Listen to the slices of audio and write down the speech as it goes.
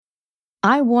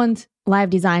I want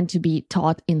life design to be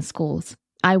taught in schools.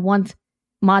 I want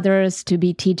mothers to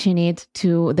be teaching it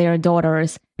to their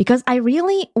daughters because I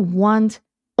really want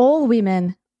all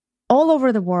women all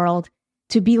over the world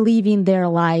to be living their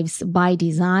lives by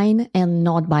design and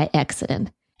not by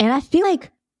accident. And I feel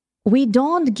like we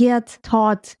don't get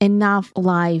taught enough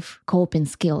life coping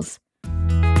skills.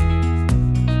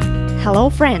 Hello,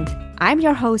 friend. I'm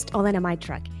your host, Olena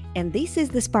Maitrak, and this is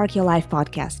the Spark Your Life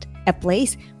podcast, a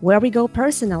place where we go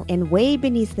personal and way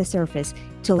beneath the surface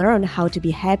to learn how to be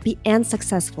happy and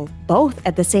successful, both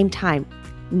at the same time.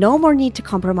 No more need to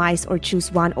compromise or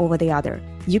choose one over the other.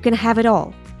 You can have it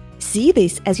all. See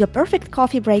this as your perfect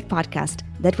coffee break podcast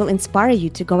that will inspire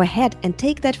you to go ahead and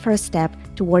take that first step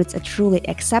towards a truly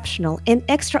exceptional and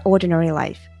extraordinary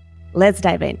life. Let's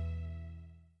dive in.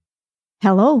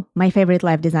 Hello, my favorite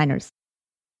life designers,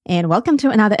 and welcome to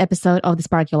another episode of the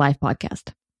Spark Your Life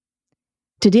podcast.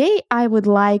 Today, I would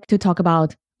like to talk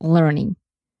about learning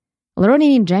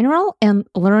in general and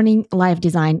learning life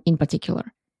design in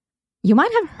particular. You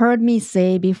might have heard me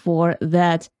say before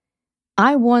that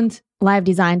I want life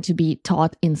design to be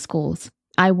taught in schools.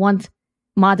 I want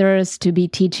mothers to be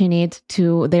teaching it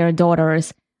to their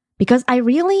daughters because I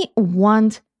really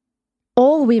want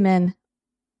all women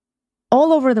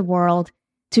all over the world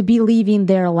to be living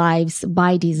their lives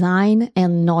by design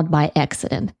and not by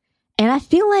accident. And I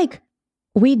feel like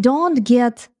we don't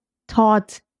get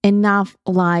taught enough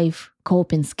life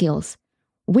coping skills.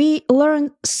 We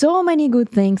learn so many good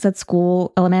things at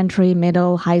school, elementary,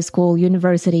 middle, high school,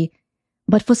 university,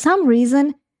 but for some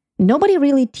reason, nobody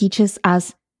really teaches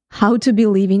us how to be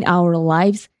living our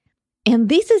lives. And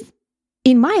this is,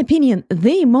 in my opinion,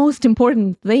 the most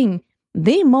important thing,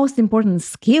 the most important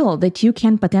skill that you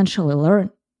can potentially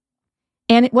learn.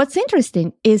 And what's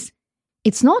interesting is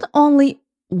it's not only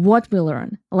what we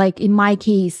learn, like in my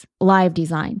case, life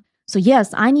design. So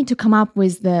yes, I need to come up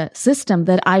with the system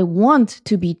that I want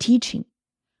to be teaching,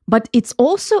 but it's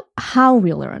also how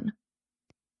we learn.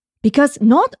 Because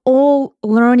not all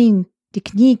learning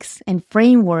techniques and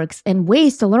frameworks and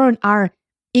ways to learn are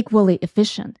equally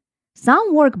efficient.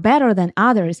 Some work better than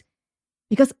others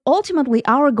because ultimately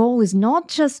our goal is not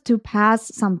just to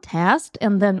pass some test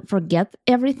and then forget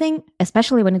everything,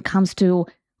 especially when it comes to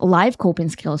life coping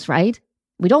skills, right?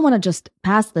 We don't want to just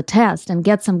pass the test and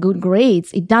get some good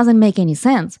grades. It doesn't make any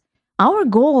sense. Our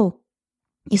goal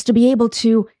is to be able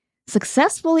to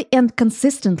successfully and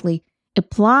consistently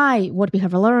apply what we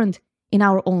have learned in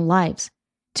our own lives,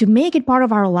 to make it part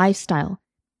of our lifestyle,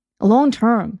 long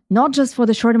term, not just for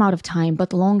the short amount of time,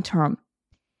 but long term.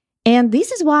 And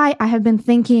this is why I have been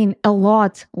thinking a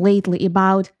lot lately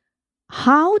about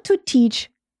how to teach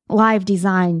life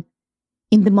design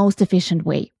in the most efficient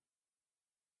way.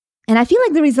 And I feel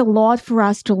like there is a lot for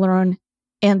us to learn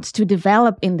and to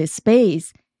develop in this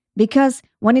space, because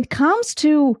when it comes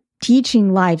to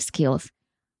teaching life skills,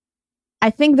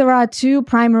 I think there are two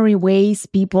primary ways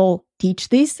people teach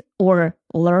this or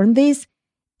learn this.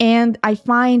 And I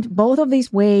find both of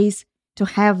these ways to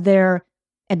have their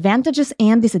advantages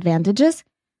and disadvantages.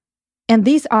 And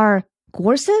these are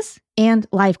courses and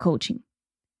life coaching,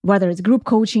 whether it's group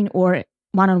coaching or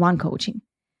one-on-one coaching.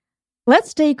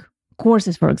 Let's take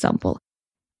courses, for example.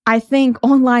 I think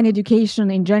online education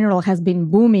in general has been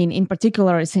booming, in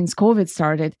particular since COVID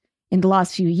started in the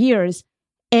last few years.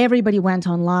 Everybody went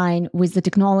online with the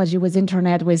technology, with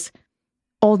internet, with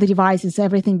all the devices,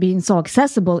 everything being so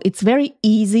accessible. It's very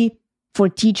easy for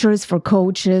teachers, for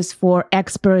coaches, for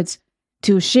experts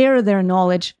to share their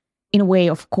knowledge in a way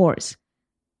of course.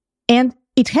 And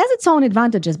it has its own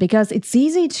advantages because it's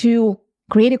easy to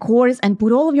create a course and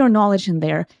put all of your knowledge in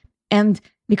there. And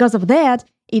because of that,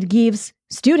 it gives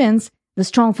students the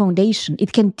strong foundation.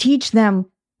 It can teach them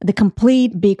the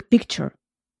complete big picture.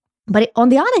 But on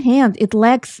the other hand, it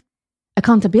lacks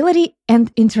accountability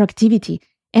and interactivity.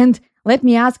 And let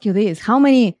me ask you this, how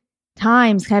many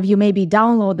times have you maybe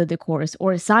downloaded the course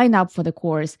or signed up for the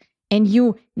course and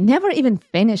you never even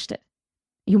finished it?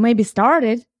 You maybe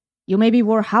started, you maybe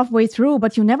were halfway through,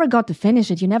 but you never got to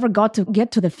finish it. You never got to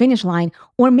get to the finish line.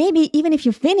 Or maybe even if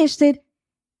you finished it,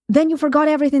 then you forgot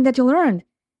everything that you learned.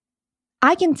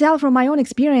 I can tell from my own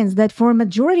experience that for a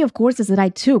majority of courses that I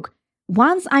took,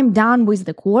 once I'm done with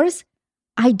the course,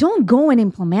 I don't go and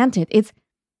implement it.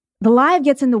 The life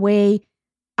gets in the way,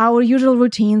 our usual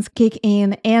routines kick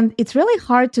in, and it's really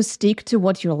hard to stick to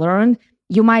what you learned.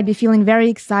 You might be feeling very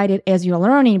excited as you're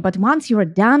learning, but once you're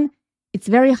done, it's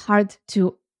very hard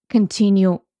to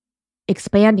continue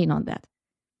expanding on that.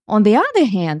 On the other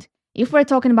hand, if we're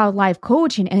talking about life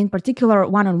coaching, and in particular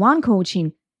one-on-one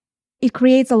coaching, it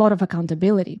creates a lot of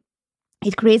accountability.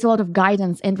 it creates a lot of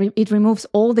guidance and it removes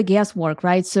all the guesswork,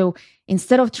 right? So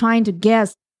instead of trying to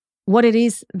guess what it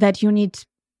is that you need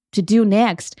to do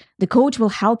next, the coach will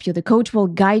help you, the coach will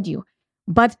guide you.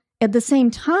 But at the same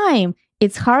time,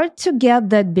 it's hard to get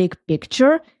that big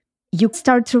picture. You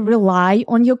start to rely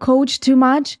on your coach too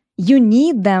much. You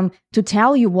need them to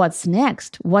tell you what's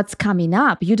next, what's coming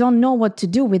up. You don't know what to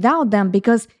do without them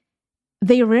because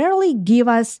they rarely give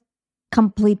us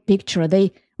complete picture.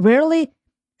 They rarely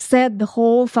set the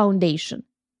whole foundation.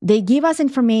 They give us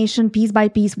information piece by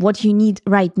piece, what you need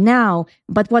right now.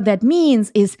 But what that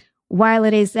means is, while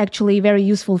it is actually very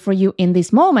useful for you in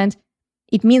this moment,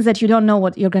 it means that you don't know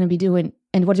what you're going to be doing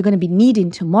and what you're going to be needing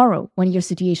tomorrow when your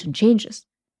situation changes.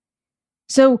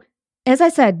 So, as I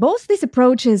said, both these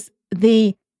approaches,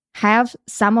 they have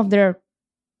some of their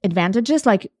advantages.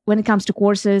 Like when it comes to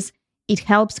courses, it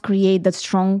helps create that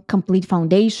strong, complete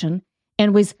foundation.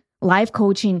 And with life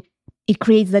coaching, it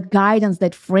creates that guidance,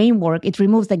 that framework. It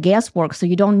removes the guesswork, so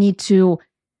you don't need to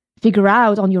figure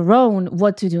out on your own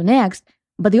what to do next.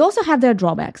 But they also have their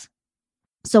drawbacks.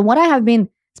 So what I have been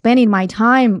spending my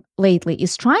time lately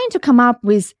is trying to come up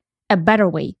with a better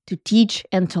way to teach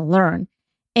and to learn.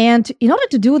 And in order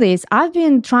to do this, I've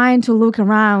been trying to look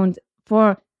around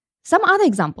for some other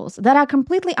examples that are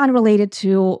completely unrelated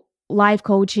to life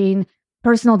coaching,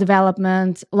 personal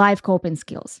development, life coping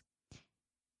skills.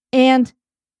 And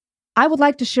I would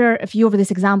like to share a few of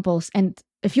these examples and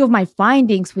a few of my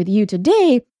findings with you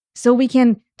today so we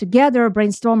can together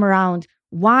brainstorm around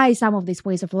why some of these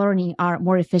ways of learning are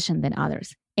more efficient than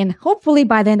others. And hopefully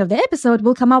by the end of the episode,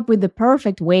 we'll come up with the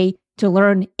perfect way to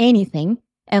learn anything,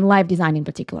 and life design in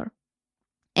particular.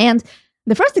 And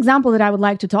the first example that I would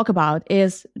like to talk about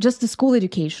is just the school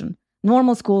education,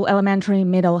 normal school, elementary,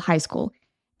 middle, high school.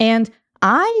 And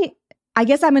I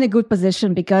guess I'm in a good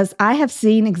position because I have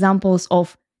seen examples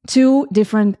of two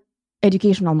different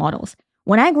educational models.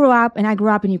 When I grew up, and I grew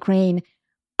up in Ukraine,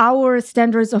 our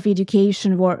standards of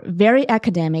education were very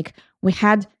academic. We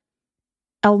had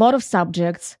a lot of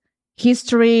subjects: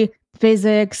 history,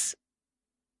 physics,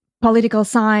 political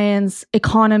science,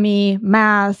 economy,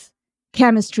 math,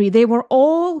 chemistry. They were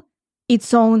all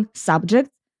its own subjects.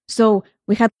 So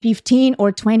we had 15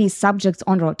 or 20 subjects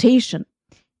on rotation.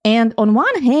 And on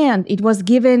one hand, it was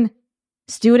giving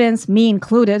students, me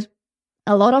included,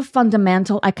 a lot of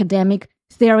fundamental academic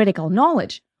theoretical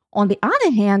knowledge. On the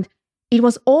other hand, it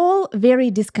was all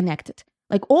very disconnected.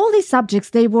 Like all these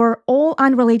subjects, they were all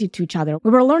unrelated to each other.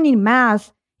 We were learning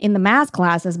math in the math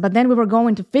classes, but then we were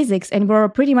going to physics and we were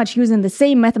pretty much using the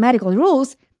same mathematical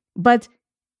rules, but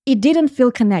it didn't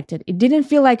feel connected. It didn't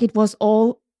feel like it was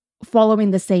all following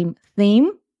the same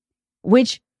theme,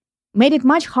 which made it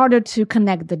much harder to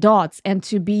connect the dots and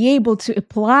to be able to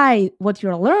apply what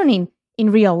you're learning in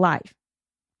real life.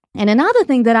 And another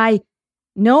thing that I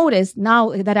noticed now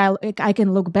that I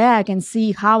can look back and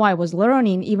see how I was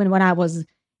learning, even when I was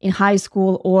in high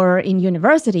school or in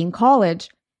university, in college,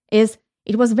 is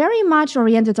it was very much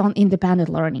oriented on independent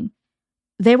learning.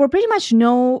 There were pretty much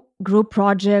no group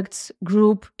projects,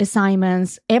 group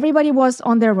assignments. Everybody was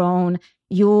on their own.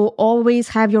 You always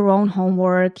have your own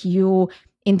homework. You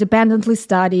independently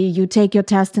study. You take your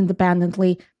test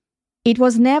independently. It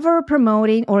was never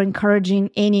promoting or encouraging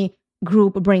any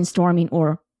group brainstorming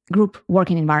or group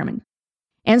working environment.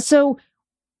 And so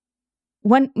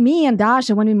when me and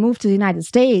Dasha, when we moved to the United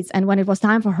States and when it was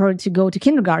time for her to go to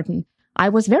kindergarten, I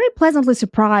was very pleasantly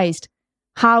surprised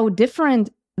how different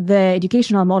the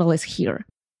educational model is here.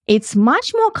 It's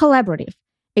much more collaborative.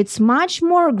 It's much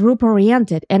more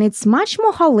group-oriented, and it's much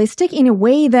more holistic in a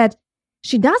way that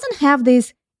she doesn't have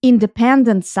these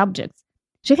independent subjects.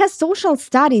 She has social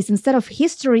studies instead of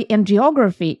history and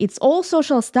geography. It's all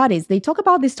social studies. They talk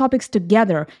about these topics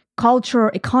together: culture,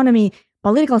 economy,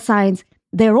 political science.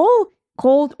 They're all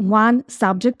called one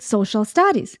subject, social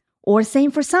studies. Or same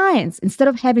for science. Instead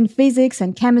of having physics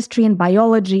and chemistry and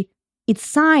biology, it's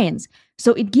science.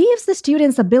 So it gives the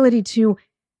students ability to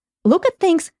look at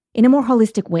things in a more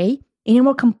holistic way, in a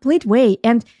more complete way.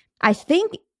 And I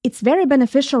think it's very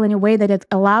beneficial in a way that it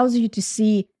allows you to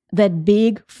see that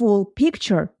big, full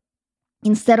picture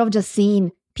instead of just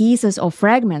seeing pieces or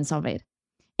fragments of it.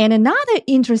 And another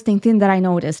interesting thing that I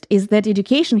noticed is that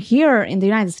education here in the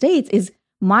United States is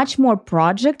much more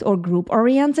project or group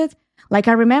oriented. Like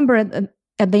I remember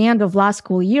at the end of last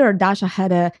school year, Dasha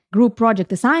had a group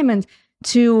project assignment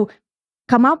to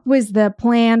come up with the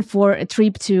plan for a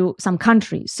trip to some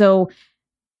country. So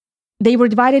they were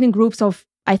divided in groups of,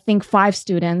 I think, 5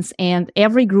 students, and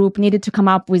every group needed to come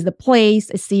up with the place,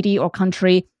 a city or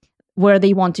country where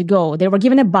they want to go. They were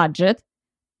given a budget,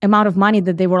 amount of money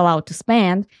that they were allowed to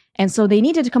spend, And so they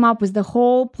needed to come up with the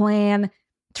whole plan,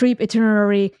 trip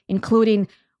itinerary, including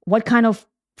what kind of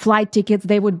flight tickets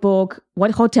they would book,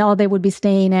 what hotel they would be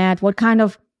staying at, what kind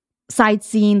of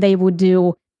sightseeing they would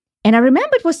do. And I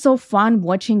remember it was so fun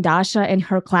watching Dasha and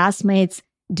her classmates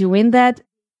doing that.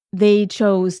 They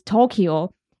chose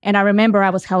Tokyo. And I remember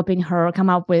I was helping her come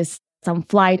up with some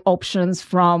flight options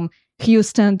from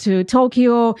Houston to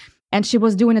Tokyo. And she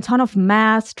was doing a ton of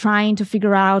math, trying to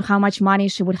figure out how much money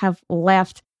she would have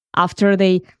left after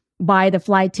they buy the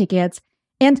flight tickets.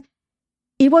 And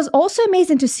it was also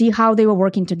amazing to see how they were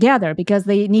working together because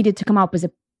they needed to come up with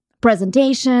a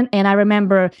presentation. And I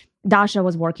remember Dasha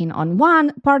was working on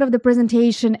one part of the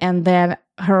presentation, and then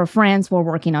her friends were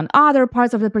working on other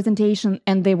parts of the presentation,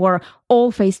 and they were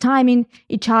all FaceTiming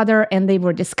each other, and they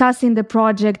were discussing the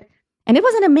project. And it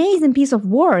was an amazing piece of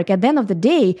work. At the end of the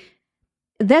day,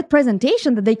 that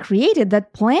presentation that they created,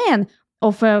 that plan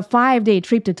of a 5-day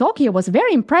trip to Tokyo was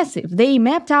very impressive. They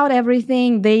mapped out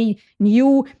everything. They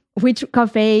knew which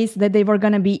cafes that they were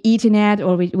going to be eating at,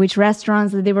 or which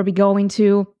restaurants that they were going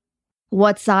to,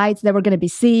 what sites they were going to be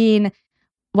seeing,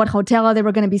 what hotel they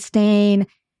were going to be staying.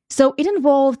 So it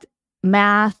involved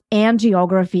math and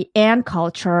geography and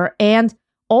culture. And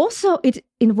also it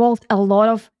involved a lot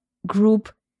of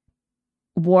group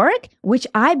work, which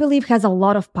I believe has a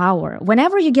lot of power.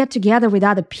 Whenever you get together with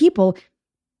other people,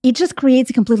 it just creates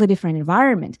a completely different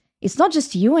environment. It's not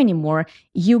just you anymore.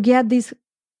 You get this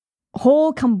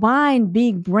whole combined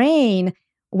big brain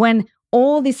when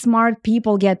all these smart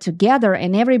people get together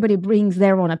and everybody brings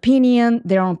their own opinion,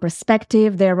 their own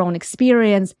perspective, their own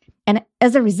experience. And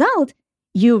as a result,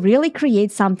 you really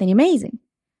create something amazing.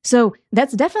 So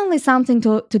that's definitely something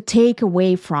to take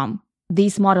away from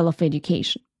this model of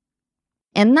education.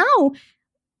 And now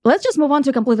let's just move on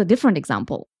to a completely different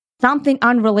example, something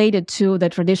unrelated to the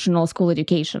traditional school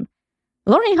education,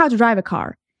 learning how to drive a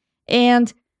car.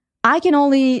 And I can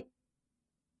only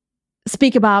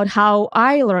speak about how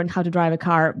I learned how to drive a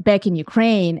car back in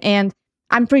Ukraine. And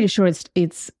I'm pretty sure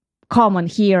it's common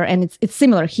here and it's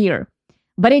similar here.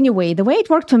 But anyway, the way it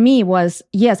worked for me was,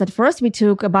 yes, at first we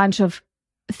took a bunch of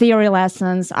theory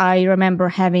lessons. I remember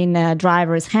having a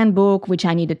driver's handbook, which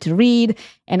I needed to read,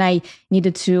 and I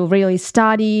needed to really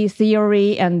study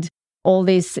theory and all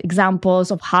these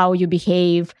examples of how you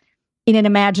behave in an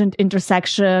imagined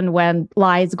intersection when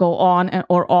lights go on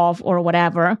or off or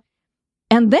whatever.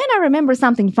 And then I remember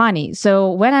something funny.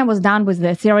 So when I was done with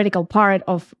the theoretical part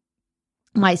of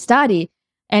my study,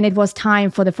 and it was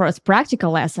time for the first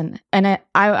practical lesson, and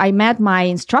I met my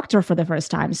instructor for the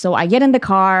first time. So I get in the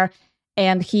car,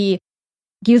 and he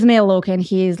gives me a look, and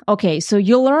he's, okay, so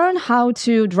you learn how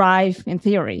to drive in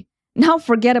theory. Now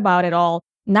forget about it all.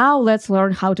 Now let's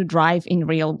learn how to drive in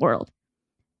real world.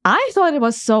 I thought it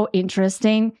was so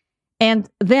interesting. And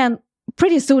then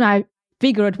pretty soon I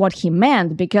figured what he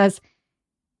meant, because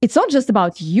it's not just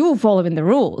about you following the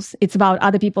rules. It's about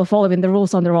other people following the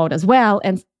rules on the road as well.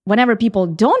 And whenever people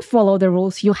don't follow the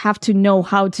rules, you have to know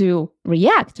how to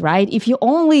react, right? If you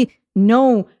only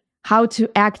know how to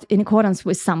act in accordance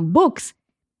with some books,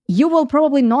 you will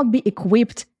probably not be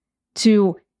equipped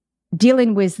to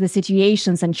dealing with the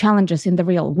situations and challenges in the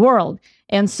real world.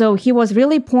 And so he was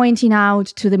really pointing out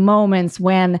to the moments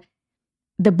when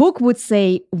the book would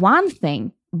say one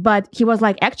thing, but he was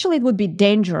like, actually, it would be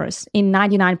dangerous in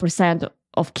 99%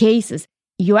 of cases.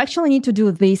 You actually need to do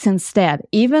this instead,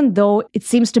 even though it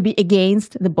seems to be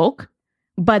against the book,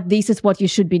 but this is what you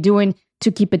should be doing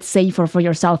to keep it safer for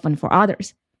yourself and for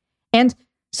others. And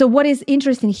so what is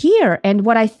interesting here, and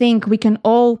what I think we can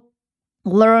all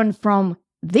learn from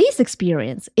this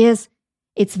experience, is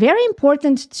it's very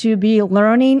important to be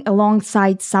learning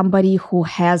alongside somebody who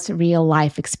has real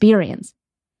life experience.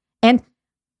 And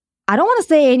I don't want to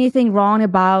say anything wrong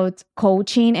about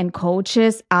coaching and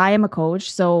coaches. I am a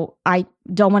coach, so I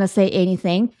don't want to say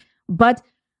anything. But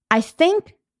I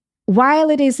think while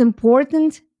it is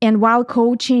important and while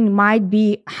coaching might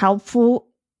be helpful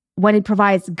when it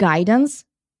provides guidance,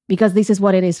 because this is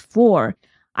what it is for,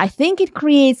 I think it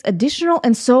creates additional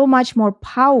and so much more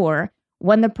power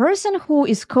when the person who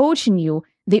is coaching you,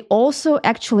 they also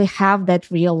actually have that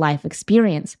real life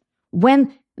experience.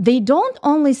 When they don't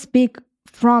only speak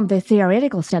from the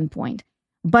theoretical standpoint,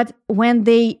 but when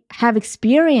they have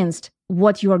experienced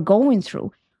what you are going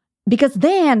through, because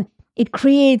then it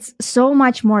creates so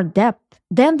much more depth.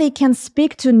 Then they can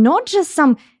speak to not just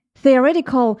some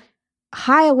theoretical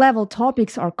high-level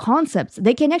topics or concepts.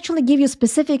 They can actually give you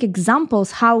specific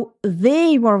examples how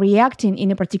they were reacting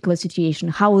in a particular situation,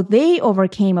 how they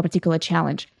overcame a particular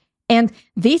challenge. And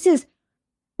this is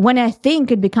when I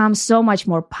think it becomes so much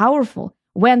more powerful,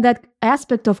 when that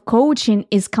aspect of coaching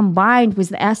is combined with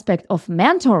the aspect of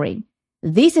mentoring,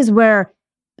 this is where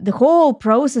the whole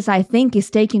process, I think, is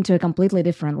taken to a completely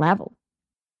different level.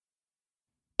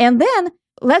 And then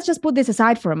let's just put this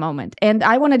aside for a moment. And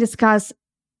I want to discuss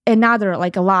another,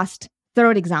 like a last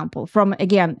third example from,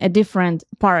 again, a different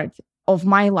part of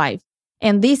my life.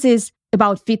 And this is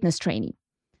about fitness training.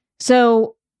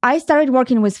 So I started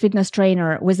working with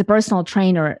a personal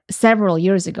trainer several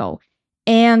years ago.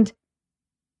 And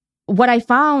what I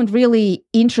found really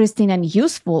interesting and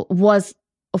useful was,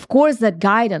 of course, that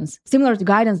guidance, similar to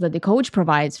guidance that the coach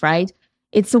provides, right?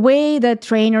 It's a way that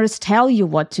trainers tell you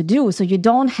what to do. So you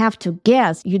don't have to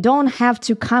guess. You don't have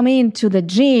to come into the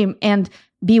gym and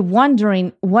be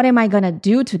wondering, what am I going to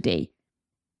do today?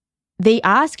 They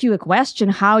ask you a question,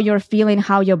 how you're feeling,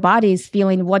 how your body is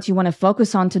feeling, what you want to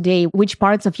focus on today, which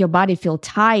parts of your body feel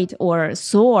tight or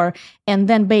sore. And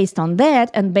then based on that,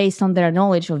 and based on their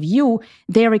knowledge of you,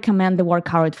 they recommend the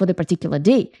workout for the particular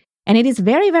day. And it is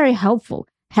very, very helpful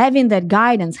having that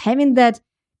guidance, having that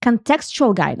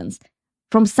contextual guidance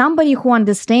from somebody who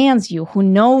understands you, who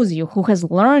knows you, who has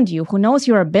learned you, who knows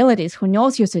your abilities, who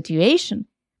knows your situation.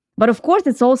 But of course,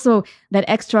 it's also that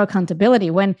extra accountability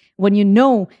when you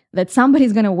know that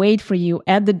somebody's going to wait for you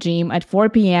at the gym at 4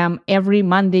 p.m. every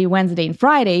Monday, Wednesday, and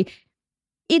Friday.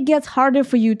 It gets harder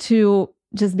for you to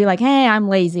just be like, hey, I'm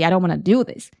lazy. I don't want to do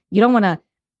this. You don't want to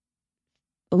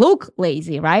look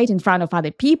lazy, right, in front of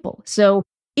other people. So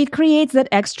it creates that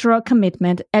extra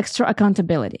commitment, extra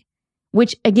accountability,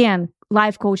 which, again,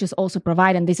 life coaches also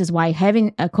provide. And this is why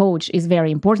having a coach is very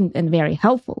important and very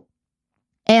helpful.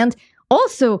 And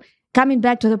also, coming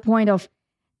back to the point of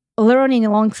learning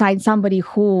alongside somebody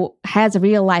who has a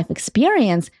real life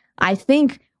experience, I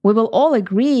think we will all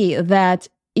agree that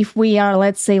if we are,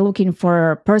 let's say, looking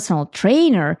for a personal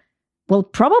trainer, we'll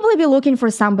probably be looking for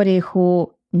somebody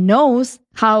who knows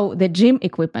how the gym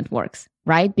equipment works,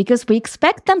 right? Because we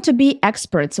expect them to be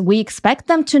experts. We expect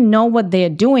them to know what they're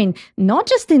doing, not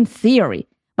just in theory,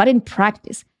 but in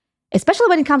practice, especially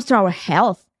when it comes to our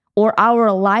health or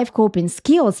our life coping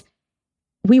skills.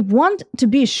 We want to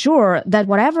be sure that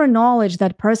whatever knowledge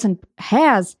that person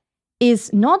has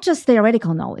is not just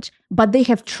theoretical knowledge, but they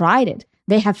have tried it.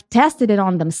 They have tested it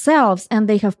on themselves, and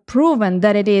they have proven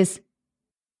that it is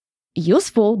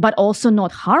useful, but also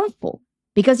not harmful.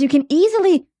 Because you can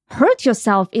easily hurt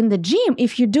yourself in the gym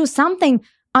if you do something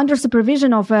under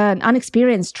supervision of an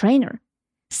unexperienced trainer.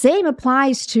 Same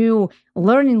applies to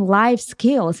learning life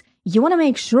skills. You want to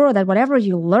make sure that whatever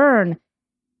you learn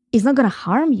is not going to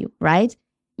harm you, right?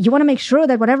 You want to make sure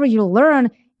that whatever you learn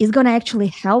is going to actually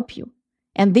help you.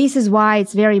 And this is why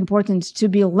it's very important to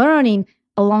be learning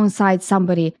alongside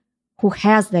somebody who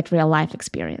has that real life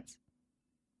experience.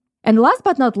 And last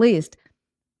but not least,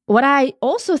 what I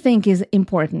also think is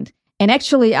important, and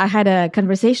actually I had a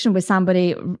conversation with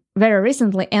somebody very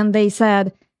recently, and they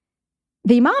said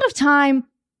the amount of time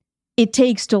it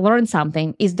takes to learn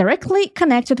something is directly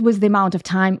connected with the amount of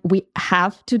time we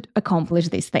have to accomplish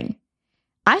this thing.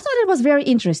 I thought it was very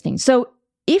interesting. So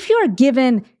if you're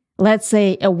given, let's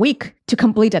say, a week to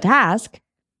complete a task,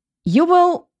 you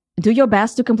will do your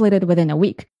best to complete it within a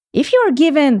week. If you're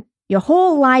given your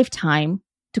whole lifetime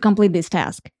to complete this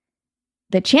task,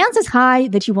 the chance is high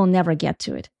that you will never get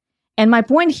to it. And my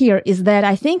point here is that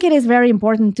I think it is very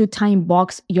important to time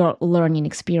box your learning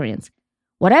experience.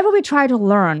 Whatever we try to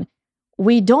learn,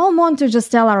 we don't want to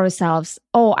just tell ourselves,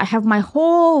 oh, I have my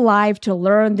whole life to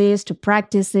learn this, to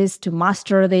practice this, to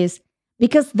master this,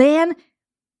 because then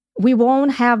we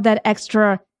won't have that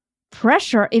extra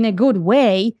pressure in a good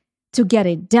way to get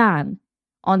it done.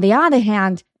 On the other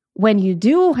hand, when you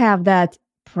do have that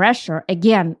pressure,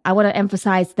 again, I want to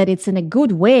emphasize that it's in a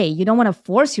good way. You don't want to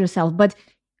force yourself, but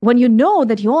when you know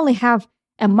that you only have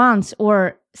a month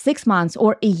or 6 months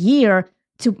or a year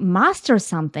to master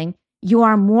something, you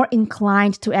are more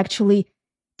inclined to actually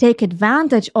take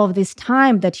advantage of this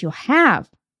time that you have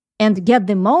and get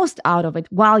the most out of it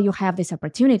while you have this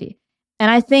opportunity. And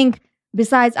I think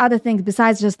besides other things,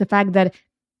 besides just the fact that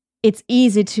it's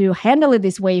easy to handle it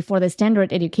this way for the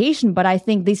standard education, but I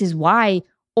think this is why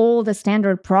all the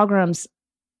standard programs,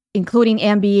 including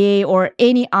MBA or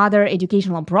any other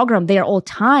educational program, they are all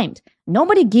timed.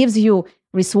 Nobody gives you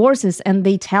resources and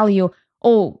they tell you,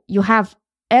 oh, you have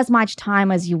as much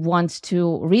time as you want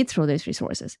to read through these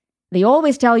resources. They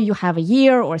always tell you have a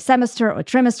year or semester or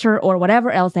trimester or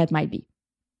whatever else that might be.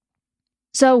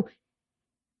 So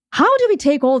how do we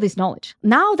take all this knowledge?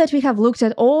 Now that we have looked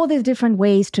at all these different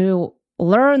ways to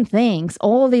learn things,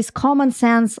 all these common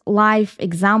sense life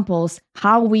examples,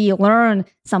 how we learn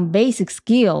some basic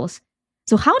skills.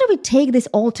 So how do we take this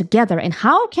all together and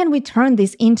how can we turn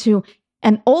this into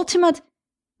an ultimate,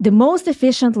 the most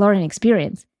efficient learning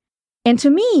experience. And to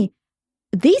me,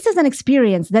 this is an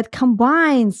experience that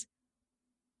combines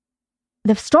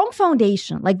the strong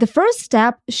foundation. Like the first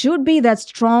step should be that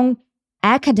strong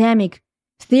academic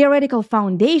theoretical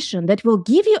foundation that will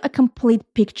give you a complete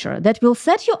picture, that will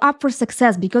set you up for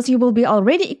success because you will be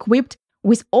already equipped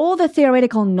with all the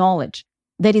theoretical knowledge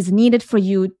that is needed for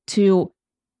you to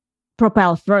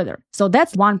propel further. So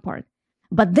that's one part.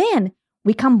 But then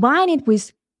we combine it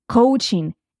with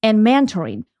coaching and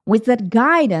mentoring, with that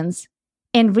guidance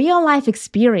and real life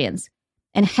experience,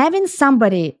 and having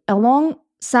somebody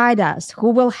alongside us who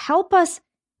will help us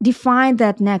define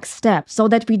that next step so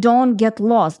that we don't get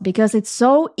lost, because it's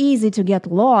so easy to get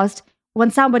lost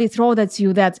when somebody throws at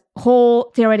you that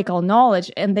whole theoretical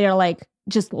knowledge and they're like,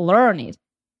 just learn it.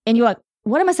 And you're like,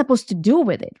 what am I supposed to do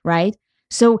with it, right?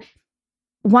 So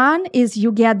one is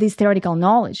you get this theoretical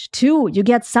knowledge. Two, you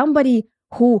get somebody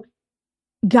who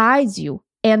guides you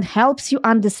and helps you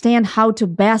understand how to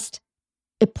best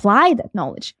apply that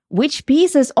knowledge. Which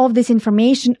pieces of this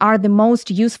information are the most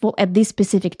useful at this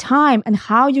specific time and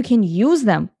how you can use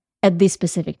them at this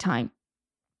specific time.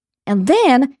 And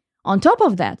then, on top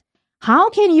of that, how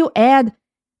can you add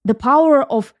the power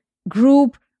of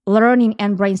group learning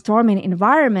and brainstorming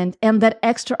environment and that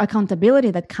extra accountability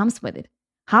that comes with it?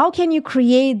 How can you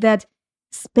create that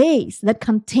space, that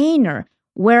container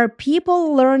where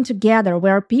people learn together,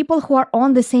 where people who are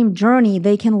on the same journey,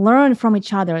 they can learn from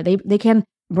each other, they can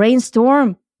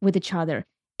brainstorm with each other,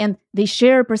 and they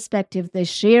share perspectives, they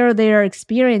share their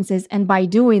experiences, and by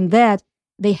doing that,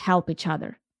 they help each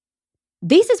other.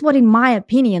 This is what, in my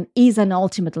opinion, is an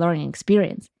ultimate learning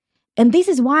experience. And this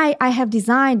is why I have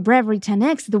designed Bravery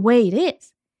 10X the way it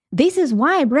is. This is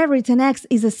why Bravery 10X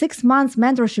is a 6-month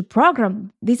mentorship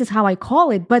program. This is how I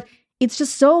call it, but it's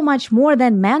just so much more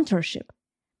than mentorship.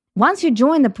 Once you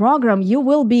join the program, you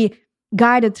will be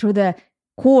guided through the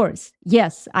course.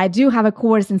 Yes, I do have a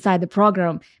course inside the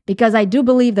program because I do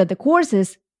believe that the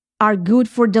courses are good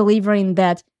for delivering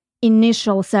that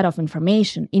initial set of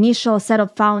information, initial set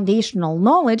of foundational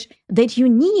knowledge that you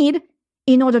need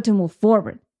in order to move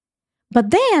forward.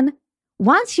 But then,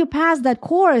 once you pass that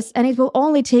course, and it will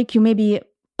only take you maybe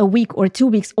a week or 2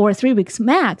 weeks or 3 weeks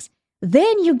max,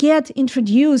 then you get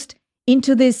introduced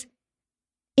into this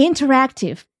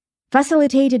interactive,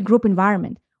 facilitated group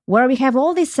environment where we have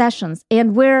all these sessions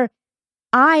and where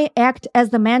I act as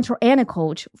the mentor and a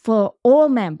coach for all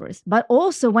members, but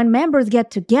also when members get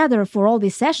together for all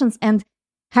these sessions and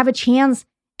have a chance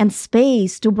and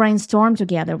space to brainstorm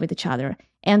together with each other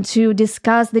and to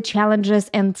discuss the challenges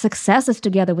and successes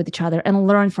together with each other and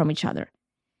learn from each other.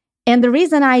 And the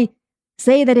reason I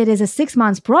say that it is a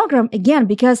 6-month program, again,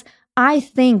 because I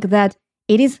think that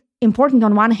it is important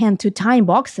on one hand to time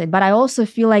box it, but I also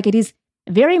feel like it is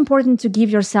very important to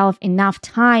give yourself enough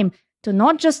time to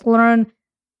not just learn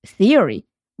theory,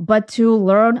 but to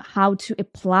learn how to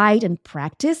apply it in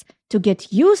practice, to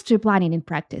get used to applying it in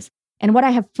practice. And what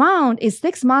I have found is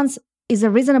 6 months is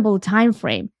a reasonable time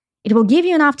frame. It will give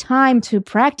you enough time to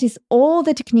practice all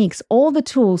the techniques, all the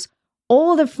tools,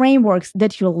 all the frameworks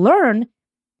that you learn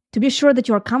to be sure that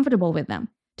you are comfortable with them,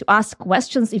 to ask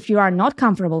questions if you are not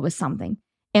comfortable with something,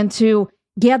 and to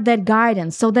get that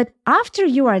guidance so that after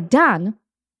you are done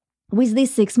with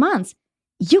these 6 months,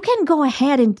 you can go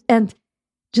ahead and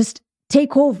just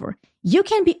take over. You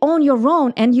can be on your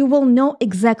own and you will know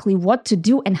exactly what to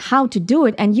do and how to do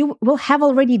it. And you will have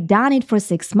already done it for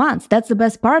 6 months. That's the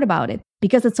best part about it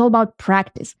because it's all about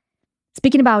practice.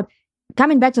 Speaking about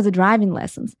coming back to the driving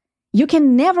lessons, you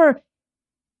can never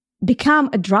become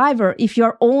a driver if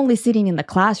you're only sitting in the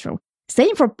classroom.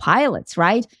 Same for pilots,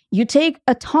 right? You take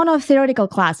a ton of theoretical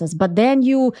classes, but then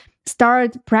you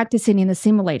start practicing in the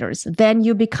simulators. Then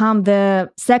you become the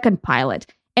second pilot.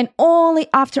 And only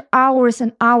after hours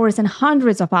and hours and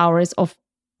hundreds of hours of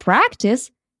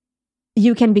practice,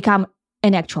 you can become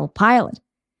an actual pilot.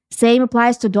 Same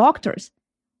applies to doctors.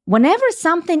 Whenever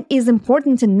something is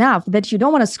important enough that you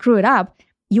don't want to screw it up,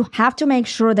 you have to make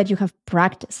sure that you have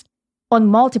practiced on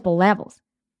multiple levels.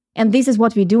 And this is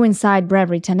what we do inside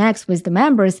Bravery 10X with the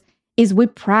members, is we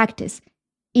practice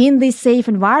in this safe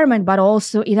environment, but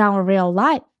also in our real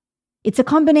life. It's a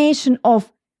combination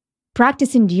of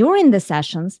practicing during the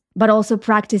sessions, but also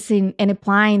practicing and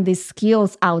applying these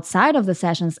skills outside of the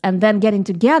sessions, and then getting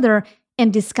together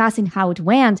and discussing how it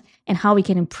went and how we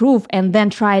can improve and then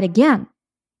try it again.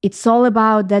 It's all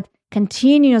about that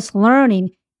continuous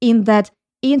learning in that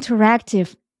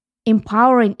interactive,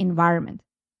 empowering environment,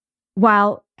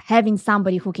 while having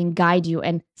somebody who can guide you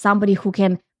and somebody who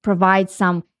can provide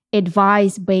some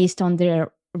advice based on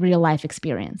their real life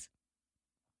experience.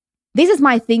 This is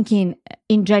my thinking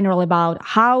in general about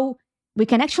how we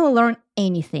can actually learn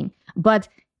anything, but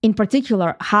in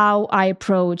particular, how I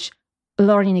approach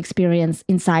learning experience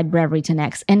inside Bravery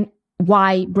 10X and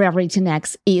why Bravery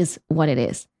 10X is what it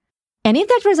is. And if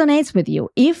that resonates with you,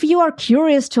 if you are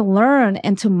curious to learn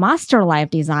and to master life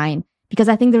design, because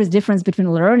I think there is a difference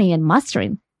between learning and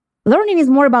mastering. Learning is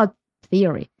more about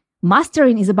theory.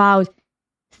 Mastering is about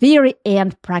theory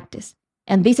and practice.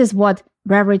 And this is what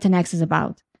Bravery 10X is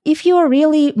about. If you are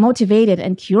really motivated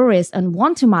and curious and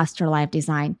want to master life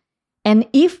design, and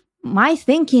if my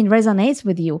thinking resonates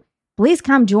with you, please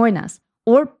come join us.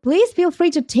 Or please feel free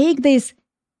to take this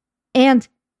and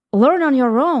learn on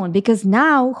your own, because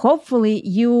now hopefully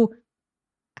you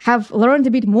have learned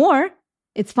a bit more.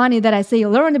 It's funny that I say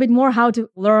learn a bit more how to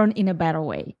learn in a better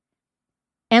way.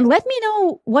 And let me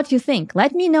know what you think.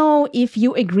 Let me know if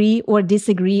you agree or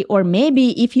disagree, or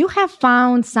maybe if you have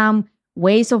found some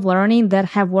ways of learning that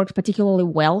have worked particularly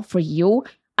well for you.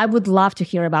 I would love to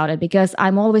hear about it, because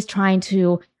I'm always trying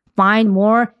to find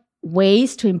more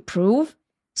ways to improve.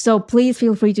 So please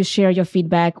feel free to share your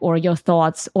feedback or your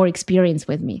thoughts or experience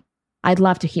with me. I'd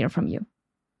love to hear from you.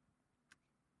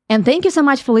 And thank you so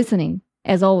much for listening,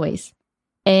 as always.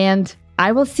 And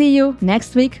I will see you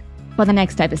next week for the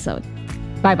next episode.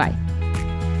 Bye-bye.